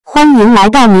欢迎来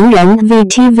到名人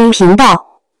VTV 频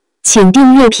道，请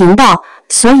订阅频道，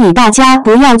所以大家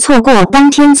不要错过当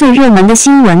天最热门的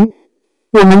新闻。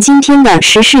我们今天的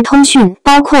时事通讯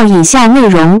包括以下内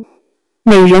容：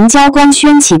美人娇官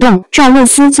宣启动，赵露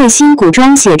思最新古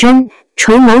装写真，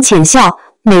垂眸浅笑，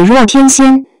美若天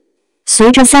仙。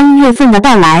随着3月份的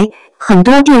到来，很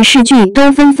多电视剧都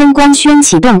纷纷官宣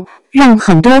启动，让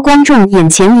很多观众眼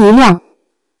前一亮。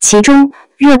其中，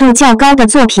热度较高的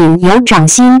作品有掌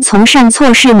心从善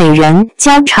错是美人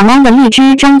娇、长安的荔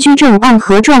枝张居正案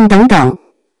合传等等。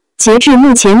截至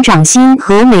目前，掌心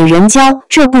和美人娇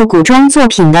这部古装作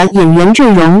品的演员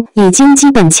阵容已经基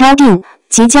本敲定，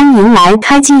即将迎来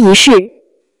开机仪式。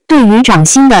对于掌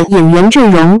心的演员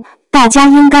阵容，大家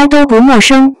应该都不陌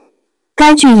生。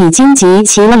该剧已经集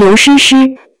齐了刘诗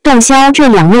诗、窦骁这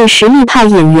2位实力派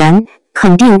演员，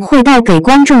肯定会带给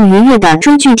观众愉悦的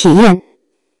追剧体验。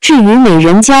至于美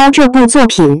人娇这部作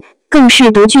品，更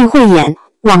是独具慧眼。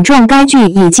网传该剧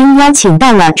已经邀请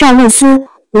到了赵露思、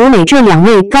吴磊这2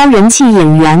位高人气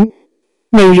演员。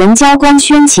美人娇官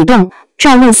宣启动，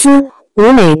赵露思、吴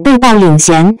磊被曝领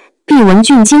衔，毕雯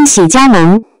珺惊喜加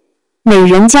盟。美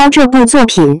人娇这部作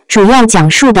品主要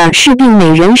讲述的是病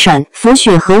美人沈福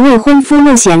雪和未婚夫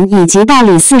陆显以及大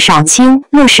理寺少卿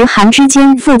陆时涵之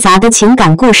间复杂的情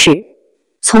感故事。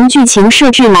从剧情设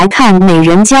置来看，美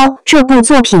人娇这部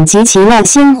作品集齐了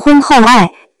先婚后爱、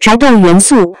宅斗元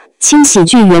素、轻喜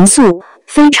剧元素，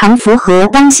非常符合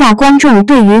当下观众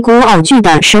对于古偶剧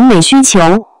的审美需求。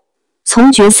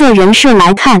从角色人设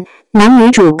来看，男女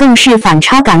主更是反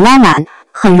差感拉满，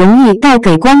很容易带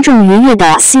给观众愉悦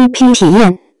的 CP 体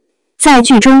验。在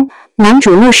剧中，男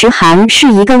主陆时涵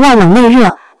是一个外冷内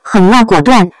热、狠辣果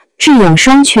断、智勇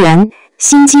双全、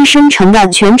心机深沉的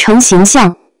全程形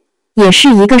象，也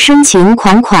是一个深情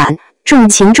款款、重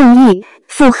情重义、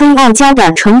腹黑傲娇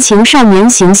的纯情少年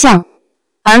形象。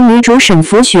而女主沈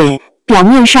福雪表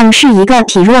面上是一个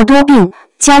体弱多病、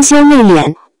娇羞内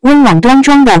敛、温婉端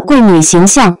庄的贵女形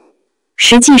象，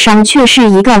实际上却是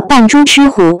一个扮猪吃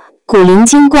虎、古灵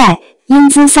精怪、英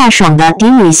姿飒爽的嫡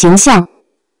女形象。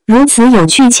如此有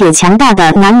趣且强大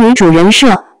的男女主人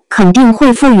设，肯定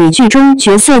会赋予剧中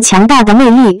角色强大的魅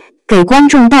力，给观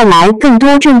众带来更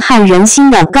多震撼人心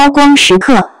的高光时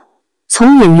刻。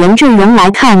从演员阵容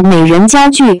来看，美人娇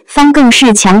剧方更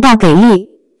是强大给力。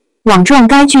网传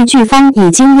该剧剧方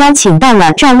已经邀请到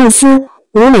了赵露思、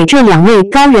吴磊这2位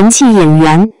高人气演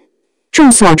员。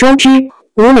众所周知，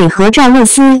吴磊和赵露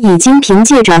思已经凭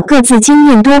借着各自惊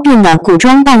艳多变的古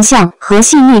装扮相和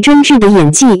细腻真挚的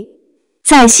演技，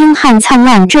在《星汉灿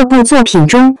烂》这部作品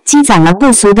中积攒了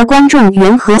不俗的观众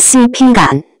缘和 CP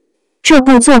感。这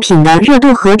部作品的热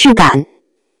度和质感。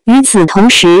与此同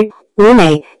时，吴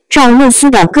磊、赵露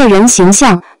思的个人形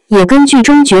象也跟剧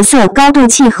中角色高度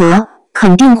契合，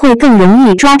肯定会更容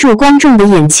易抓住观众的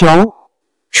眼球。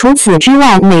除此之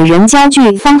外，美人娇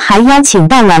剧方还邀请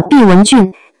到了毕雯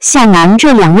珺、夏楠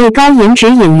这2位高颜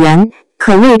值演员，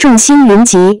可谓众星云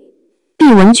集。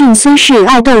毕雯珺虽是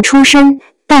爱豆出身，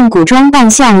但古装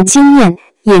扮相惊艳，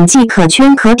演技可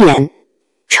圈可点。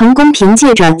成功凭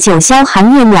借着《九霄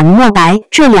寒夜两墨白》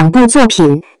这2部作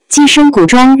品，跻身古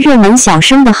装热门小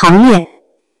生的行列。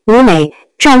吴磊、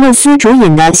赵露思主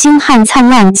演的《星汉灿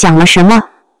烂》讲了什么？《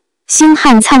星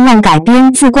汉灿烂》改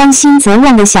编自关心则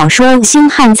乱的小说《星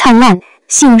汉灿烂》，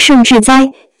幸盛至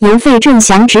哉，由费正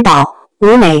祥执导，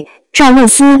吴磊、赵露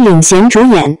思领衔主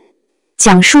演，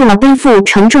讲述了背负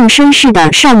沉重身世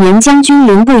的少年将军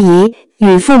凌不疑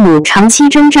与父母长期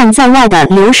征战在外的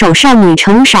留守少女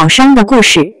程少商的故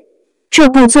事。这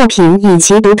部作品以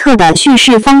其独特的叙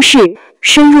事方式、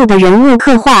深入的人物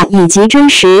刻画以及真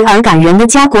实而感人的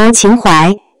家国情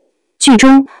怀。剧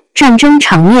中战争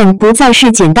场面不再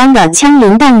是简单的枪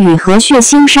林弹雨和血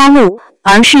腥杀戮，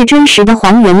而是真实地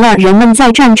还原了人们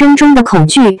在战争中的恐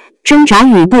惧、挣扎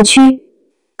与不屈。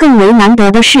更为难得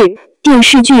的是，电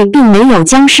视剧并没有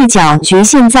将视角局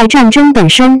限在战争本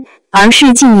身，而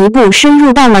是进一步深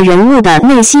入到了人物的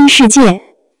内心世界。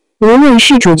无论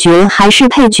是主角还是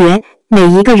配角，每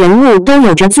一个人物都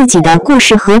有着自己的故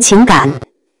事和情感，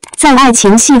在爱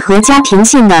情戏和家庭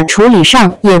线的处理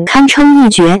上也堪称一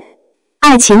绝。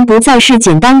爱情不再是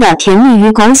简单的甜蜜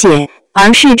与狗血，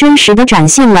而是真实地展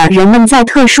现了人们在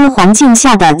特殊环境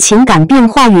下的情感变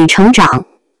化与成长。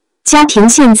家庭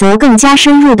线则更加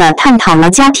深入地探讨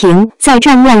了家庭在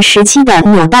战乱时期的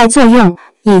纽带作用，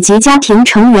以及家庭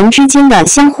成员之间的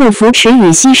相互扶持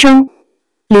与牺牲。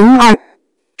02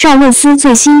赵露思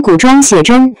最新古装写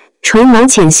真，垂眸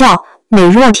浅笑，美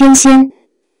若天仙。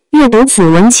阅读此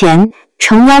文前，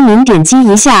诚邀您点击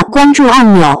一下关注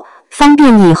按钮，方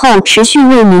便以后持续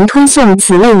为您推送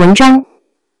此类文章。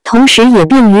同时也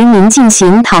便于您进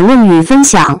行讨论与分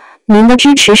享。您的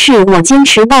支持是我坚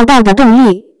持报道的动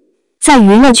力。在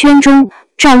娱乐圈中，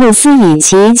赵露思以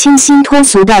其清新脱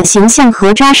俗的形象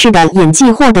和扎实的演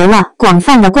技获得了广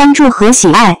泛的关注和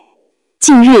喜爱。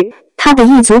近日，她的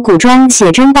一组古装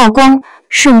写真曝光，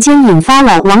瞬间引发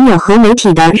了网友和媒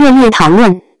体的热烈讨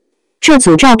论。这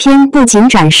组照片不仅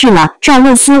展示了赵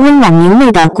露思温婉明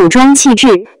媚的古装气质，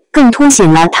更凸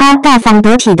显了她大方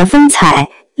得体的风采，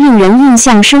令人印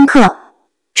象深刻。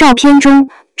照片中，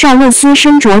赵露思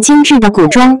身着精致的古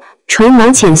装，垂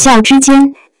眸浅笑之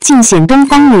间，尽显东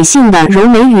方女性的柔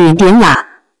美与典雅。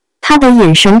她的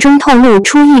眼神中透露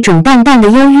出一种淡淡的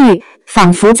忧郁，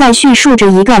仿佛在叙述着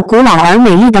一个古老而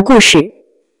美丽的故事。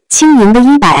轻盈的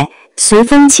衣摆，随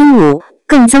风轻舞，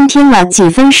更增添了几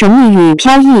分神秘与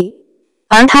飘逸。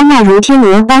而她那如天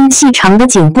鹅般细长的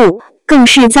颈部，更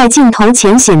是在镜头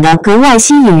前显得格外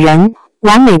吸引人，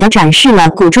完美地展示了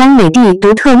古装美的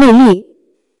独特魅力。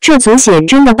这组写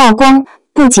真的曝光，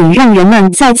不仅让人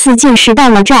们再次见识到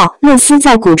了赵露思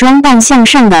在古装扮相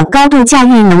上的高度驾驭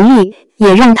能力，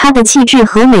也让她的气质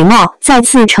和美貌再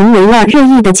次成为了热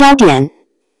议的焦点。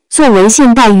作为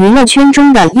现代娱乐圈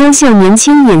中的优秀年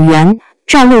轻演员，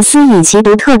赵露思以其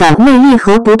独特的魅力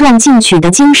和不断进取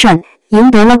的精神，赢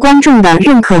得了观众的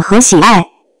认可和喜爱。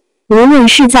无论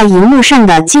是在荧幕上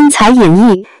的精彩演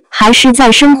绎，还是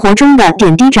在生活中的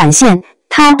点滴展现，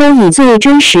她都以最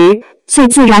真实、最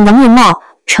自然的面貌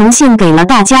呈现给了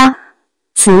大家。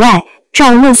此外，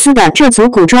赵露思的这组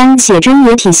古装写真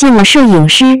也体现了摄影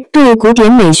师对古典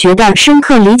美学的深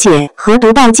刻理解和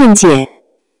独到见解。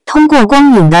通过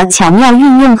光影的巧妙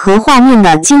运用和画面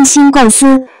的精心构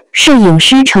思，摄影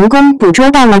师成功捕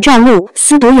捉到了赵露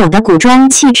思独有的古装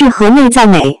气质和内在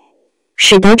美，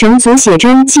使得整组写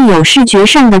真既有视觉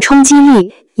上的冲击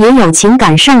力，也有情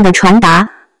感上的传达。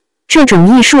这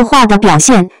种艺术化的表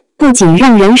现不仅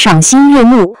让人赏心悦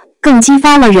目，更激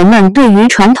发了人们对于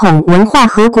传统文化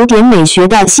和古典美学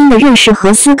的新的认识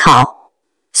和思考。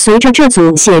随着这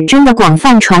组写真的广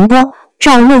泛传播，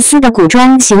赵露思的古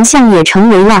装形象也成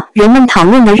为了人们讨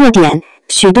论的热点。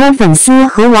许多粉丝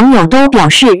和网友都表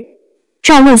示，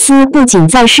赵露思不仅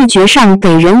在视觉上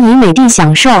给人以美的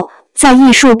享受，在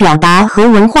艺术表达和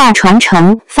文化传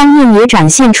承方面也展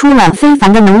现出了非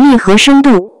凡的能力和深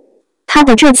度。她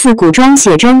的这次古装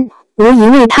写真无疑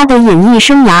为她的演艺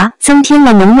生涯增添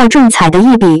了浓墨重彩的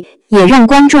一笔，也让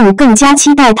观众更加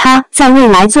期待她在未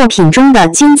来作品中的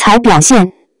精彩表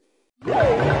现。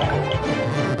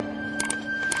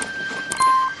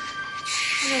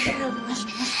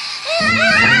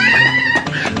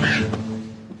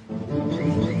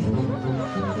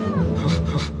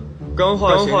刚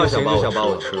化想把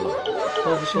我吃了，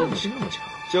报复心那么强，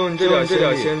就你这点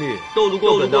先例，斗得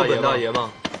过本大爷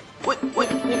吗？我